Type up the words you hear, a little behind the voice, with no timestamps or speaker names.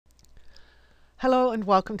Hello and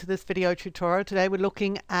welcome to this video tutorial. Today we're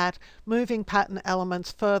looking at moving pattern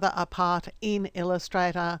elements further apart in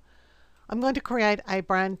Illustrator. I'm going to create a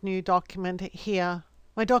brand new document here.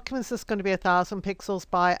 My document is just going to be 1000 pixels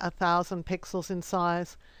by 1000 pixels in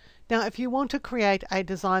size. Now if you want to create a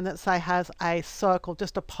design that say has a circle,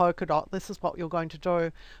 just a polka dot, this is what you're going to do.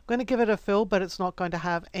 I'm going to give it a fill, but it's not going to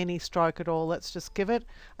have any stroke at all. Let's just give it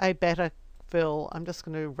a better fill. I'm just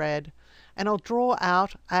going to do red. And I'll draw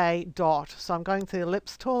out a dot. So I'm going to the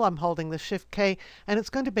ellipse tool, I'm holding the shift key, and it's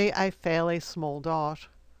going to be a fairly small dot.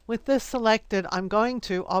 With this selected, I'm going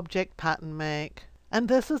to Object Pattern Make. And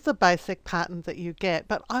this is the basic pattern that you get,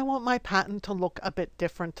 but I want my pattern to look a bit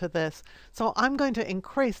different to this. So I'm going to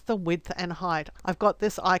increase the width and height. I've got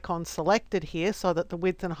this icon selected here so that the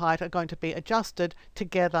width and height are going to be adjusted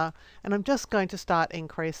together, and I'm just going to start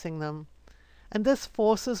increasing them. And this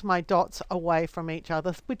forces my dots away from each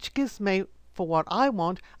other, which gives me, for what I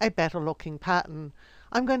want, a better looking pattern.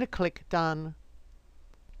 I'm going to click Done.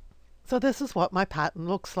 So this is what my pattern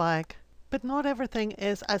looks like. But not everything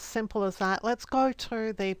is as simple as that. Let's go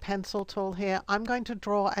to the pencil tool here. I'm going to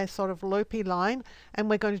draw a sort of loopy line, and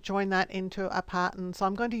we're going to join that into a pattern. So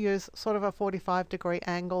I'm going to use sort of a 45-degree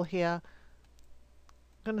angle here.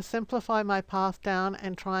 I'm going to simplify my path down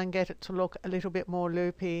and try and get it to look a little bit more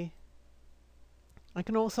loopy. I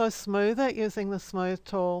can also smooth it using the smooth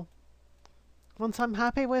tool. Once I'm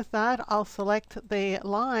happy with that, I'll select the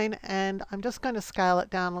line and I'm just going to scale it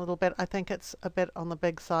down a little bit. I think it's a bit on the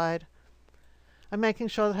big side. I'm making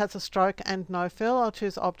sure it has a stroke and no fill. I'll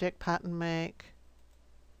choose Object Pattern Make.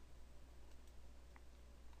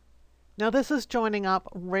 Now this is joining up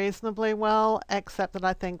reasonably well, except that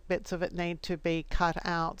I think bits of it need to be cut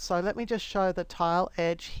out. So let me just show the tile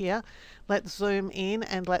edge here. Let's zoom in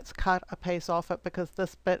and let's cut a piece off it because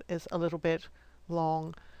this bit is a little bit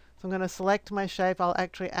long. So I'm going to select my shape. I'll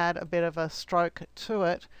actually add a bit of a stroke to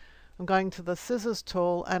it. I'm going to the scissors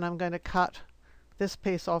tool and I'm going to cut this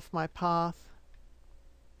piece off my path.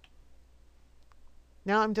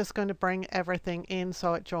 Now I'm just going to bring everything in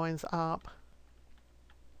so it joins up.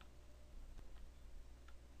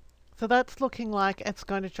 So that's looking like it's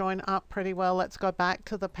going to join up pretty well. Let's go back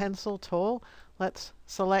to the pencil tool. Let's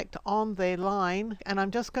select on the line and I'm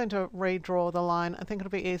just going to redraw the line. I think it'll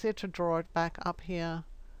be easier to draw it back up here.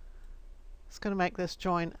 It's going to make this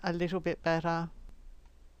join a little bit better.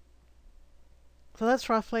 So that's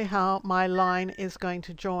roughly how my line is going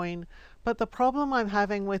to join. But the problem I'm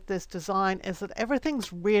having with this design is that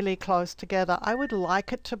everything's really close together. I would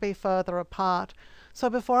like it to be further apart. So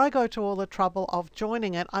before I go to all the trouble of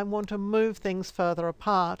joining it, I want to move things further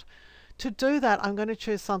apart. To do that, I'm going to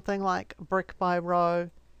choose something like brick by row.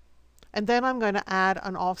 And then I'm going to add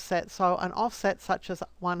an offset. So an offset such as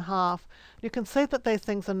 1/2. You can see that these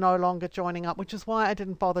things are no longer joining up, which is why I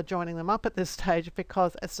didn't bother joining them up at this stage,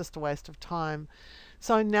 because it's just a waste of time.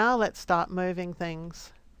 So now let's start moving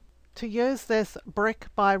things. To use this brick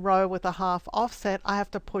by row with a 1/2 offset, I have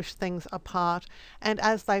to push things apart. And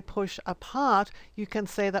as they push apart, you can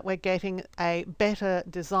see that we're getting a better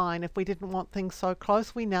design. If we didn't want things so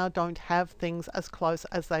close, we now don't have things as close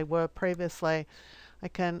as they were previously. I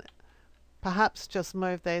can perhaps just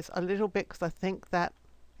move these a little bit because I think that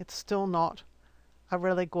it's still not a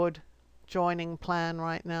really good joining plan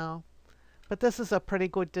right now. But this is a pretty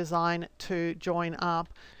good design to join up.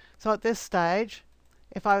 So at this stage,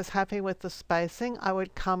 if I was happy with the spacing, I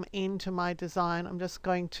would come into my design. I'm just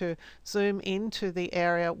going to zoom into the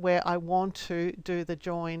area where I want to do the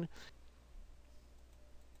join.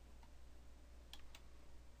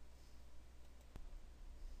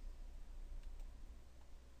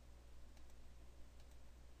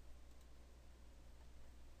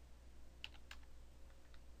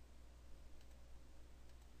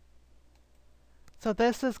 So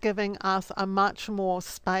this is giving us a much more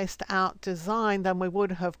spaced out design than we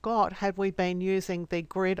would have got had we been using the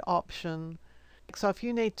grid option. So if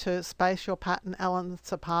you need to space your pattern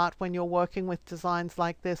elements apart when you're working with designs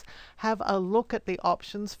like this, have a look at the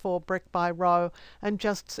options for brick by row and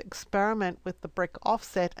just experiment with the brick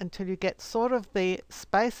offset until you get sort of the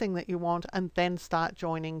spacing that you want, and then start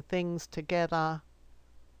joining things together.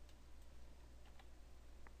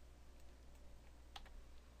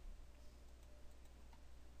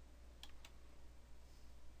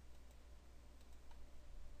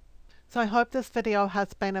 So I hope this video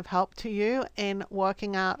has been of help to you in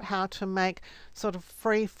working out how to make sort of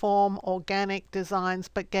free-form organic designs,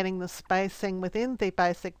 but getting the spacing within the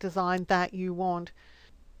basic design that you want.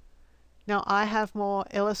 Now I have more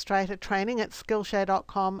Illustrator training at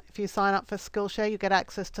Skillshare.com. If you sign up for Skillshare, you get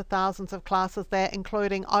access to thousands of classes there,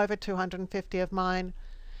 including over 250 of mine.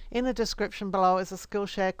 In the description below is a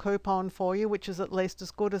Skillshare coupon for you, which is at least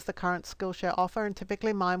as good as the current Skillshare offer, and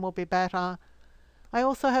typically mine will be better. I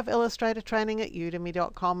also have Illustrator training at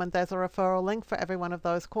udemy.com, and there's a referral link for every one of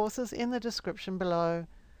those courses in the description below.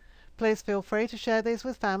 Please feel free to share these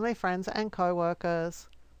with family, friends and co-workers.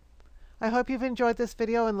 I hope you've enjoyed this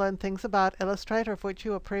video and learned things about Illustrator of which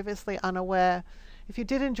you were previously unaware. If you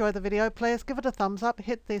did enjoy the video, please give it a thumbs up,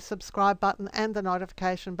 hit the subscribe button and the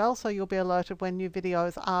notification bell so you'll be alerted when new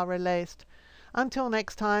videos are released. Until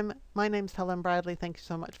next time, my name's Helen Bradley. Thank you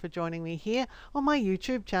so much for joining me here on my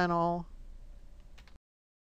YouTube channel.